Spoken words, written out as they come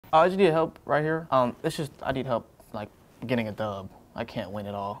Oh, I just need help right here. It's just I need help like getting a dub. I can't win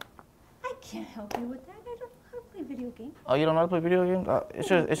it all. I can't help you with that. I don't know how to play video games. Oh, you don't know how to play video games?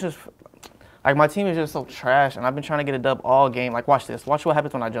 It's just like my team is just so trash, and I've been trying to get a dub all game. Like watch this. Watch what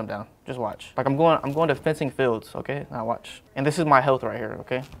happens when I jump down. Just watch. Like I'm going to fencing fields. Okay, now watch. And this is my health right here.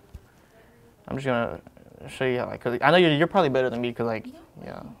 Okay. I'm just gonna show you how, like, cause I know you're probably better than me, cause like,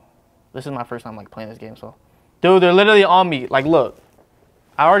 yeah, this is my first time like playing this game, so. Dude, they're literally on me. Like, look,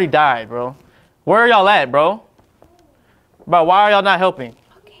 I already died, bro. Where are y'all at, bro? Bro, why are y'all not helping?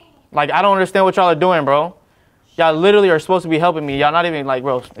 Okay. Like, I don't understand what y'all are doing, bro. Y'all literally are supposed to be helping me. Y'all not even like,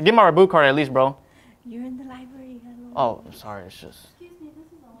 bro. Get my reboot card at least, bro. You're in the library. Oh, I'm sorry. It's just. Excuse me, this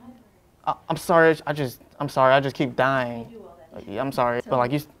is a library. I'm sorry. I'm sorry. I just keep dying. I'm sorry, but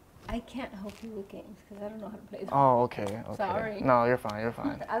like you. I can't help you with games because I don't know how to play them. Oh, okay. Okay. Sorry. No, you're fine. You're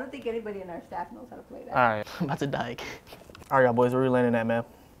fine. I don't think anybody in our staff knows how to play that. All right, I'm about to die. All right, y'all boys, where we landing at, man?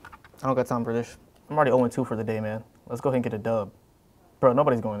 I don't got time for this. I'm already 0-2 for the day, man. Let's go ahead and get a dub. Bro,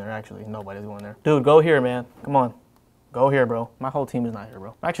 nobody's going there, actually. Nobody's going there. Dude, go here, man. Come on. Go here, bro. My whole team is not here,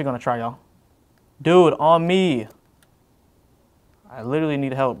 bro. I'm actually going to try, y'all. Dude, on me. I literally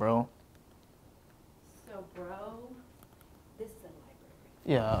need help, bro. So, bro, this is a library.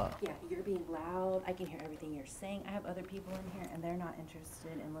 Yeah. Yeah, you're being loud. I can hear everything you're saying. I have other people in here, and they're not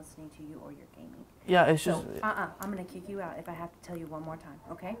interested in listening to you or your gaming. Yeah, it's just... So, I'm going to kick you out if I have to tell you one more time,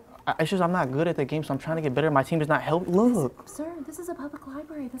 okay? It's just I'm not good at the game, so I'm trying to get better. My team is not helping. Look. Sir, this is a public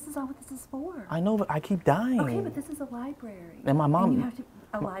library. This is not what this is for. I know, but I keep dying. Okay, but this is a library. And my mom... And you have to...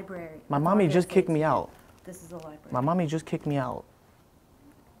 A library. My mommy just kicked me out. This is a library. My mommy just kicked me out.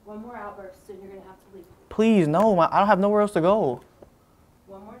 One more outburst, and you're going to have to leave. Please, no. I don't have nowhere else to go.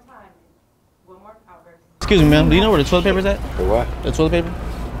 One more time. One more outburst. Excuse me, ma'am. Do you know where the toilet paper's at? The what? The toilet paper?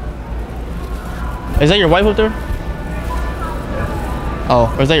 Is that your wife up there?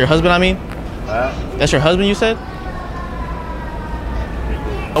 Oh, or is that your husband, I mean? That's your husband, you said?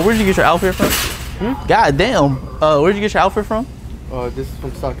 Oh, where'd you get your outfit from? God damn. Where'd you get your outfit from? This is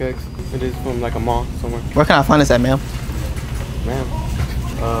from StockX. It is from like a mall somewhere. Where can I find this at, ma'am? Ma'am.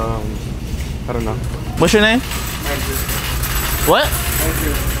 I don't know. What's your name? Andrew. What?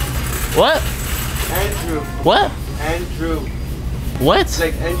 Andrew. What? Andrew. What? Andrew. What?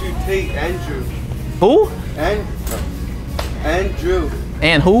 Like Andrew Tate. Andrew. Who? Andrew.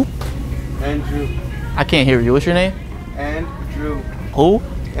 And who? Andrew. I can't hear you. What's your name? Andrew. Who?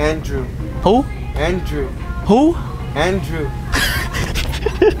 Andrew. Who? Andrew. Who? Andrew.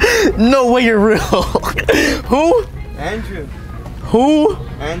 No way you're real. Who? Andrew. Who?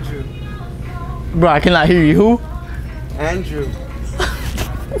 Andrew. Bro, I cannot hear you. Who? Andrew.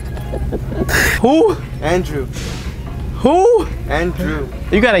 Who? Andrew. Who? Andrew.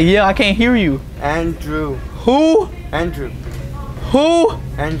 You gotta yell. I can't hear you. Andrew. Who? Andrew. Who?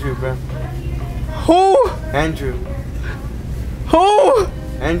 Andrew, bro. Who? Andrew. Who?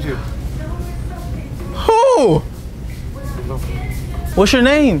 Andrew. Who? What's your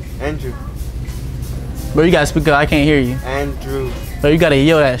name? Andrew. Bro, you gotta speak up. I can't hear you. Andrew. Bro, you gotta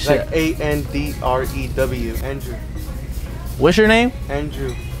yell that shit. Like Andrew. Andrew. What's your name?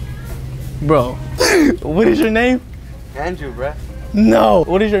 Andrew. Bro, what is your name? Andrew, bruh. No.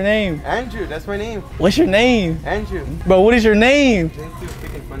 What is your name? Andrew, that's my name. What's your name? Andrew. Bro, what is your name? Thank you,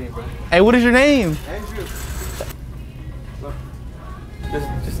 freaking funny, bro. Hey, what is your name? Andrew. Look.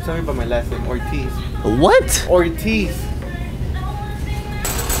 Just tell me about my last name, Ortiz. What? Ortiz.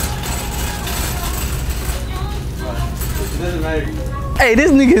 It doesn't matter. Hey,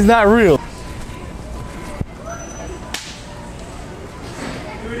 this nigga is not real. Do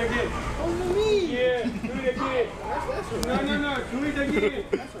it again. Oh, me. Yeah, do it again. No. Do it again.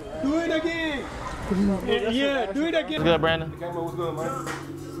 Do it again. Yeah, do it again. What's good, Brandon? The camera was good, man.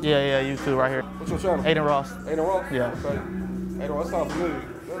 Yeah, you too, right here. What's your channel? Aiden Ross. Aiden Ross? Yeah. Okay. Aiden Ross, sounds familiar.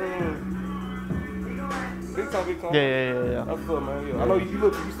 Big time. Yeah. That's good, man. Yeah. I know you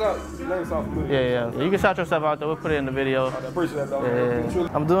look, you sound, your name sounds familiar. Yeah. You can shout yourself out there. We'll put it in the video. I appreciate that, dog. Yeah.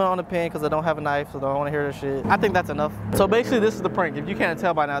 I'm doing it on the pen because I don't have a knife, so I don't want to hear this shit. I think that's enough. So basically, this is the prank. If you can't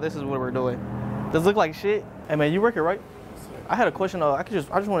tell by now, this is what we're doing. Does it look like shit? Hey man, you work it, right? I had a question. I just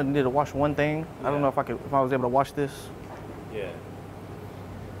wanted to wash one thing. Yeah. I don't know if I was able to wash this. Yeah.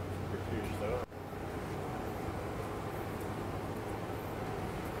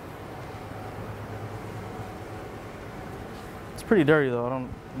 It's pretty dirty though. I don't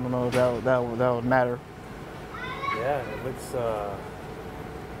know if that would matter. Yeah, it looks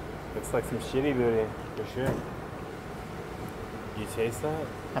like some shitty booty for sure. You taste that?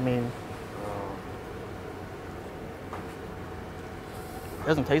 I mean, it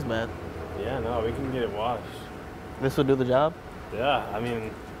doesn't taste bad. Yeah, no, we can get it washed. This will do the job? Yeah, I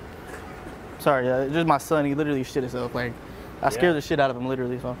mean, Sorry, yeah, just my son. He literally shit himself. Like, I scared the shit out of him,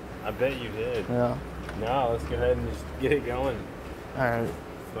 literally. So. I bet you did. Yeah. No, let's go ahead and just get it going. All right.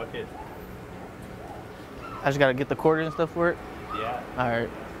 Fuck it. I just gotta get the cord and stuff for it. Yeah. All right.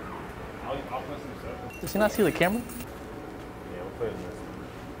 I'll put some stuff. Does he not see the camera? Yeah, we'll put it in this.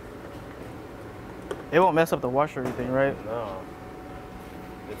 It won't mess up the washer or anything, right? No.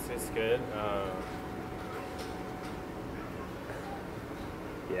 It's good.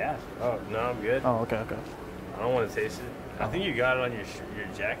 Yeah. Oh, no, I'm good. Oh, okay, okay. I don't want to taste it. I think you got it on your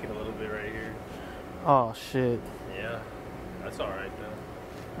jacket a little bit right here. Oh, shit. Yeah. That's all right, though.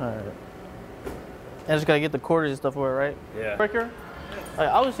 All right. I just gotta get the quarters and stuff for it, right? Yeah. Breaker?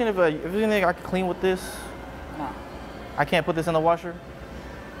 I was seeing if there's anything I can clean with this. No. I can't put this in the washer?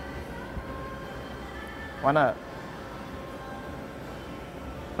 Why not?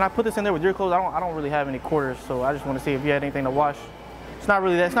 When I put this in there with your clothes, I don't really have any quarters, so I just want to see if you had anything to wash. It's not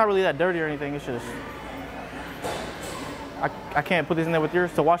really that dirty or anything. It's just I can't put this in there with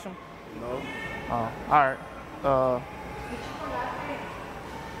yours to wash them. No. Oh, all right.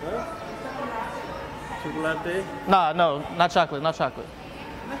 Chocolate? Nah, no, not chocolate, not chocolate.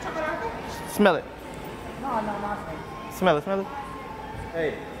 Smell it. No, nothing. Smell it, smell it.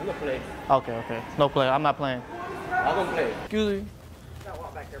 Hey, I'm gonna play. Okay, okay. No play. I'm not playing. I'm gonna play. Excuse me.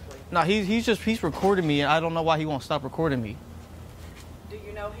 No, he's recording me, and I don't know why he won't stop recording me. Do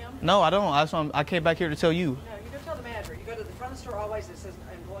you know him? No, I don't. I came back here to tell you. No, you don't tell the manager. You go to the front of the store always. It says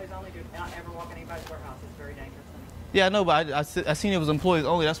employees only. Do not ever walk in anybody's warehouse. It's very dangerous. Yeah, I know, but I seen it was employees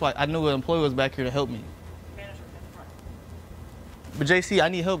only. That's why I knew an employee was back here to help me. Manager at the front. But JC, I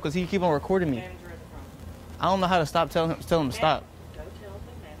need help because he keep on recording me. Manager at the front. I don't know how to stop. Tell him to stop. Go tell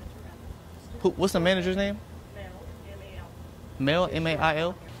the manager at the front. What's the manager's name? Mel, Mel,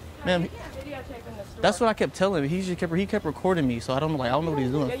 M-A-I-L. Man, that's what I kept telling him. He kept recording me, so I don't know what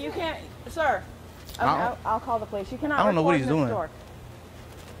he's doing. Yeah, you can't, sir. I'll call the police. You cannot. I don't know what he's record in doing. the store.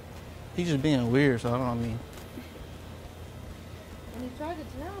 He's just being weird, so I don't know what I mean. And you tried to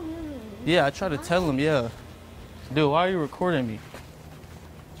tell him. Yeah, I tried to tell him, yeah. Dude, why are you recording me?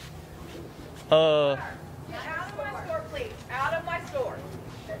 Out of my store, please. Out of my store.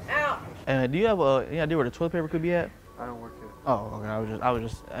 Out. And do you have any idea where the toilet paper could be at? I don't work here. Oh, okay.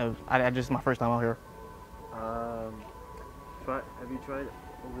 I just my first time out here. Have you tried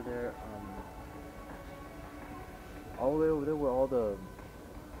over there? All the way over there where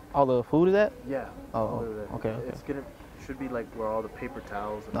All the food is at? yeah. Oh, all over there. okay. It's should be like where all the paper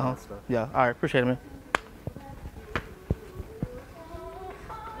towels and all that stuff. Yeah. All right. Appreciate it, man.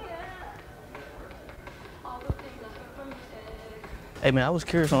 Hey man, I was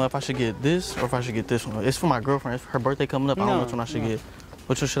curious on if I should get this or if I should get this one. It's for my girlfriend. It's her birthday coming up. I don't know which one I should get.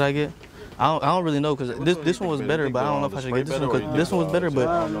 Which one should I get? I don't really know because this one was better, but I don't know if I should get this one because this one was better. But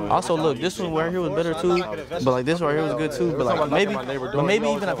also look, this one right here was better too. But like this one right here was good too. But like maybe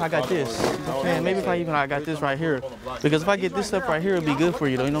even if I got this, man, maybe if I got this right here, because if I get this stuff right here, it'd be good for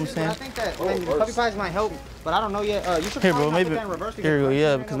you though. You know what I'm saying? I think that puppy pies might help, but I don't know yet. You should Here, bro, probably maybe put that in reverse here you go.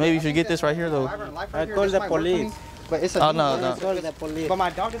 Yeah, because maybe you should get this right here though. I call the police. But it's a Oh no. But my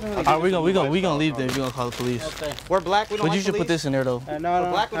dog doesn't really. Alright, we gonna leave then. We gonna call the police. Okay. We're black. We don't But like you should put police. this in there though.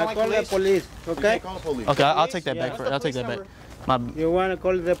 No, black. We don't like police. Okay. Okay, I'll take that back. I'll take that back. My, You want to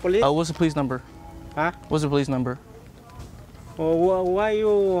call the police? what's the police number? Huh? What's the police number? Well, why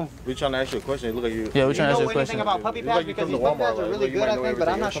you? We trying to ask you a question. It look like you. Yeah, we're You trying to ask know you a question. anything about puppy You pads? like you Because come these to puppy pads Walmart, are right? really You good, might I know think, but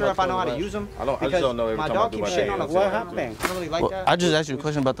I'm everything. not sure if I know how to use them. I just Because don't know every my time I dog do keeps my shitting nails. on the That's what all. happened. I don't really like Well, that. I just asked you a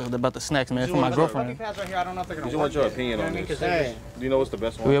question about the snacks, man, for my Puppy girlfriend. pads right here. I don't know if they're gonna Just work. want your yet. opinion on You know this. what I mean? 'Cause Do you know what's the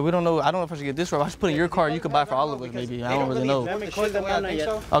best one? Yeah, we don't know. I don't know if I should get this or if I should put in your car. You could buy for all of us, maybe. I don't really know. Let me call the mama yet.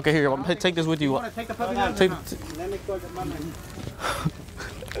 Okay, here, take this with you. Want to take the puppy pads? Take, Let me call the mama.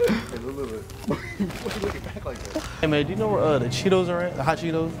 hey man, do you know where the Cheetos are at? The hot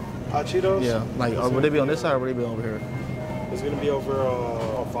Cheetos? Hot Cheetos? Yeah, like would they be on this side or would they be over here? It's gonna be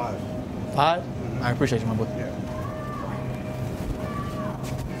over 5. 5? I appreciate you, my boy. Yeah.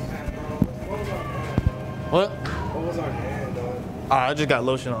 What? What was on hand, dog? I just got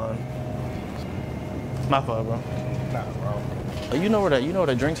lotion on. My fault, bro. Nah, bro. You know where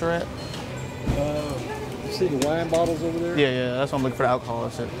the drinks are at? You see the wine bottles over there? Yeah, that's why I'm looking for the alcohol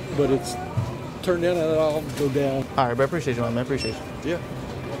and shit. But it's turned down and I'll go down. All right, bro. Appreciate you, man. I appreciate you. Yeah.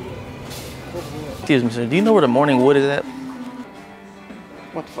 Excuse me, sir. Do you know where the morning wood is at?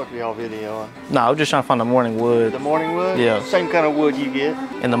 What the fuck are y'all videoing? Nah, I was just trying to find the morning wood. The morning wood? Yeah. Same kind of wood you get.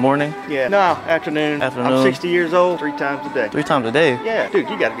 In the morning? Yeah. No, afternoon. Afternoon. I'm 60 years old, 3 times a day. 3 times a day? Yeah, dude,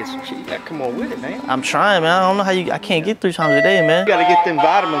 you gotta get some shit. You gotta come on with it, man. I'm trying, man. I don't know how I can't get 3 times a day, man. You gotta get them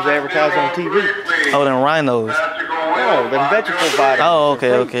vitamins advertised on TV. Oh, them rhinos. No, the vegetable vitamins. Oh,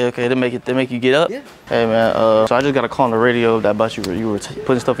 okay. They make you get up. Yeah. Hey man, so I just got a call on the radio that about you were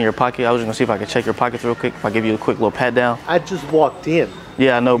putting stuff in your pocket. I was just gonna see if I could check your pockets real quick. If I give you a quick little pat down. I just walked in.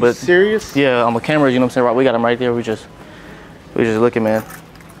 Yeah, I know, but Serious? yeah, on the cameras, you know what I'm saying? Right, we got them right there. We just looking, man.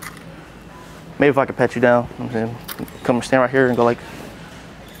 Maybe if I could pat you down, you know what I'm saying, come stand right here and go like.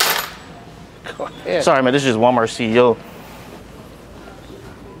 Go ahead. Sorry, man. This is just Walmart CEO.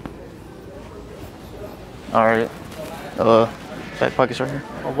 All right. Back pockets right here.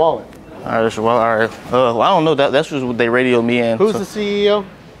 A wallet. All right, well, all right. Well, I don't know. That's just what they radioed me in. Who's so. the CEO?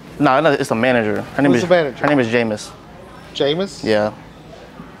 No, it's the manager. Her name Who's is the manager? Her name is Jameis. Jameis? Yeah.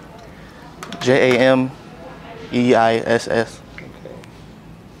 Jameiss.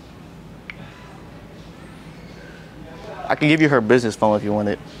 I can give you her business phone if you want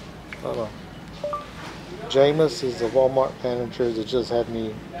it. Hold on. Jameis is the Walmart manager that just had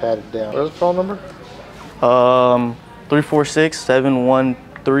me patted down. Where's the phone number?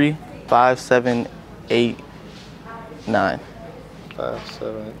 346-713-5789.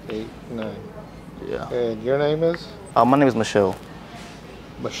 5789. Yeah. And your name is? My name is Michelle.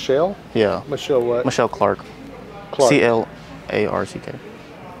 Michelle? Yeah. Michelle what? Michelle Clark. Clark. CLARCK.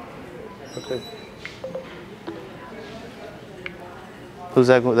 Okay. Who's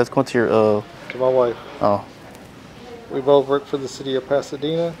that? That's going to your To my wife. Oh. We both work for the city of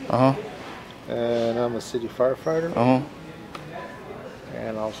Pasadena. Uh-huh. And I'm a city firefighter. Uh-huh.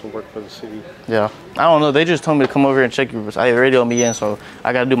 And I also work for the city. Yeah. I don't know. They just told me to come over here and check you. I radioed me in, so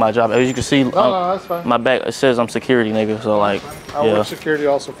I gotta do my job. As you can see, No, that's fine. my back, it says I'm security, nigga. So like, I work security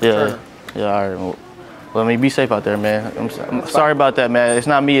also for Turner. Yeah. All right. Well, I mean, be safe out there, man. I'm sorry about that, man. It's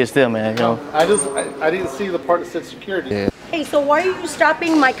not me, it's them, man. You know. I didn't see the part that said security. Yeah. Hey, so why are you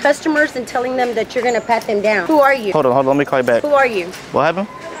stopping my customers and telling them that you're gonna pat them down? Who are you? Hold on. Let me call you back. Who are you? What happened?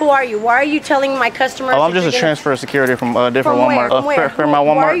 Who are you? Why are you telling my customers? Oh, I'm just a transfer of security from different Walmart. From where? From my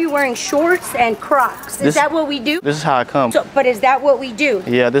Walmart. Why are you wearing shorts and Crocs? Is that what we do? This is how I come. So, but is that what we do?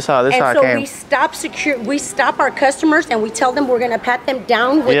 Yeah, this how I came. And so we stop our customers and we tell them we're gonna pat them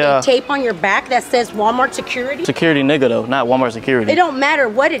down with a tape on your back that says Walmart security. Security nigga though, not Walmart security. It don't matter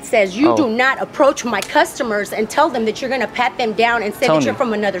what it says. You do not approach my customers and tell them that you're gonna pat them down and say that you're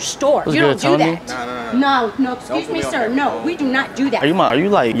from another store. You don't do that. No, excuse me, sir. No, we do not do that. Are you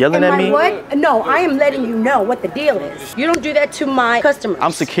like yelling at me? What? No, I am letting you know what the deal is. You don't do that to my customers.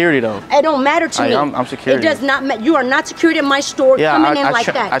 I'm security though. It don't matter to me. I'm security. It does not matter. You are not security in my store coming in like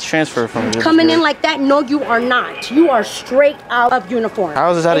that. I transfer from you. Coming in like that? No, you are not. You are straight out of uniform. How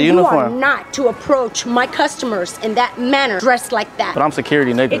is this out of uniform? You are not to approach my customers in that manner, dressed like that. But I'm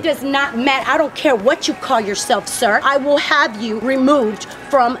security, nigga. It does not matter. I don't care what you call yourself, sir. I will have you removed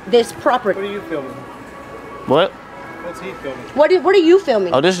from this property. What are you filming? What? What's he filming? What are you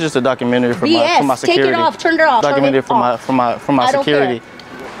filming? Oh, this is just a documentary for BS. my security. Take it off. Turn it off. Documentary for my security.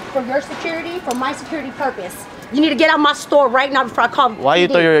 For your security, for my security purpose. You need to get out of my store right now before I call. Why you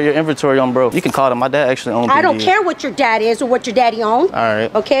throw your inventory on, bro? You can call them. My dad actually owns. I don't care what your dad is or what your daddy owns. All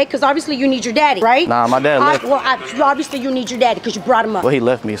right. Okay, because obviously you need your daddy, right? Nah, my dad left. Obviously you need your daddy because you brought him up. Well, he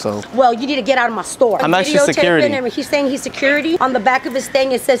left me, so. Well, you need to get out of my store. I'm actually security. And he's saying he's security. On the back of his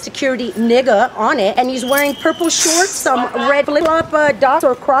thing, it says security nigga on it. And he's wearing purple shorts, some red flip-flop dots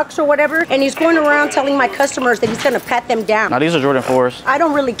or Crocs or whatever. And he's going around telling my customers that he's going to pat them down. Now, these are Jordan 4s. I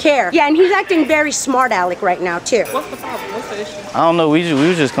don't really care. Yeah, and he's acting very smart aleck right now, too. What's the problem? What's the issue? I don't know. We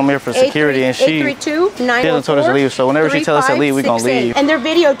just come here for security, and she told us to leave. So whenever she tells us to leave, we gonna leave. And they're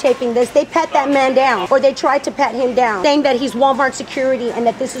videotaping this. They pat that man down, or they tried to pat him down, saying that he's Walmart security and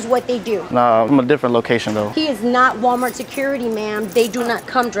that this is what they do. Nah, I'm a different location though. He is not Walmart security, ma'am. They do not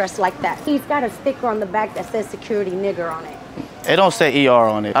come dressed like that. He's got a sticker on the back that says security nigger on it. It don't say ER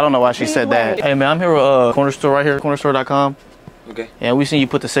on it. I don't know why she said that. Hey man, I'm here with corner store right here, cornerstore.com. Okay. Yeah, we seen you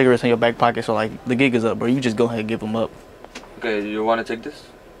put the cigarettes in your back pocket, so like the gig is up, bro. You just go ahead and give them up. Okay, you want to take this?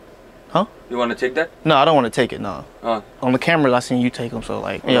 Huh? You want to take that? No, I don't want to take it, no. On the cameras, I seen you take them, so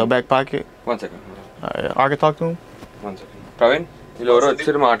like, in your back pocket. 1 second. Alright, I can talk to him? 1 second. Praveen, you over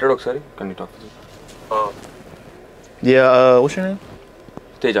here, sorry. Can you talk to him? Yeah, what's your name?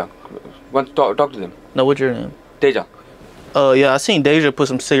 Teja. Talk to them. No, what's your name? Teja. Yeah, I seen Deja put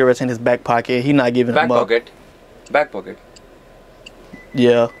some cigarettes in his back pocket. He not giving them up. Back pocket.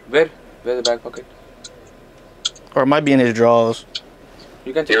 Yeah. Where the back pocket? Or it might be in his drawers.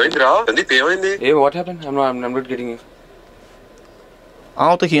 You can check. Hey, what happened? I'm not getting you. I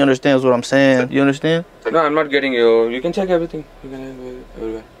don't think he understands what I'm saying. You understand? No, I'm not getting you. You can check everything. You can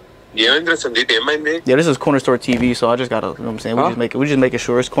everywhere. Yeah, this is Corner Store TV, so I just gotta, you know what I'm saying? We just making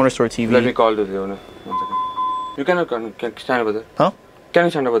sure it's Corner Store TV. Let me call to the owner. 1 second. You cannot stand over there. Huh? Can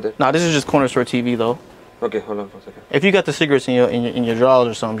you stand over there? Nah, this is just Corner Store TV though. Okay, hold on for a second. If you got the cigarettes in your drawers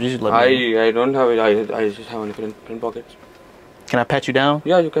or something, just let me know. I don't have it. I just have any print pockets. Can I pat you down?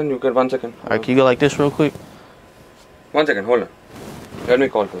 Yeah, you can. 1 second. Alright, can you go like this real quick? 1 second, hold on. Let me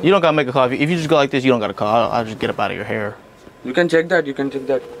call. You don't gotta make a call. If you just go like this, you don't gotta call. I'll just get up out of your hair. You can check that.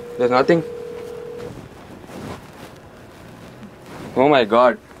 There's nothing. Oh my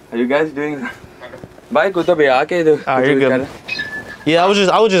God, are you guys doing that? Bye, kuta bhai aake do. Alright, you're good. Yeah, I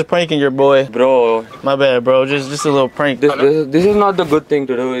was just pranking your boy. Bro, my bad, bro. Just a little prank. This is not the good thing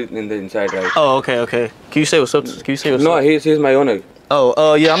to do in the inside, right? Oh, okay. Can you say what's up? No, he's my owner.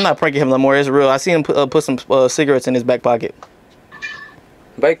 Oh, yeah. I'm not pranking him no more. It's real. I seen him put some cigarettes in his back pocket.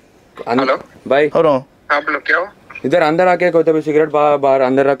 Bye. Hello. Bye. Hold on. आप लोग क्या हो? इधर अंदर आके कोई तो भी सिगरेट बाहर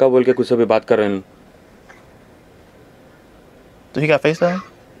अंदर रखा बोल के कुछ से भी बात कर रहे हैं. Do he got FaceTime?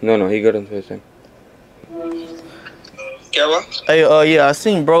 No, he got on FaceTime. Hey, yeah, I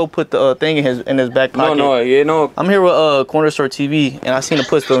seen bro put the thing in his back pocket. No. I'm here with Corner Store TV, and I seen him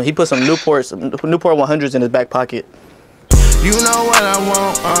put some Newport 100s in his back pocket. You know what I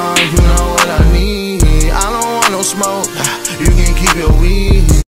want, you know what I need. I don't want no smoke. You can keep it weed.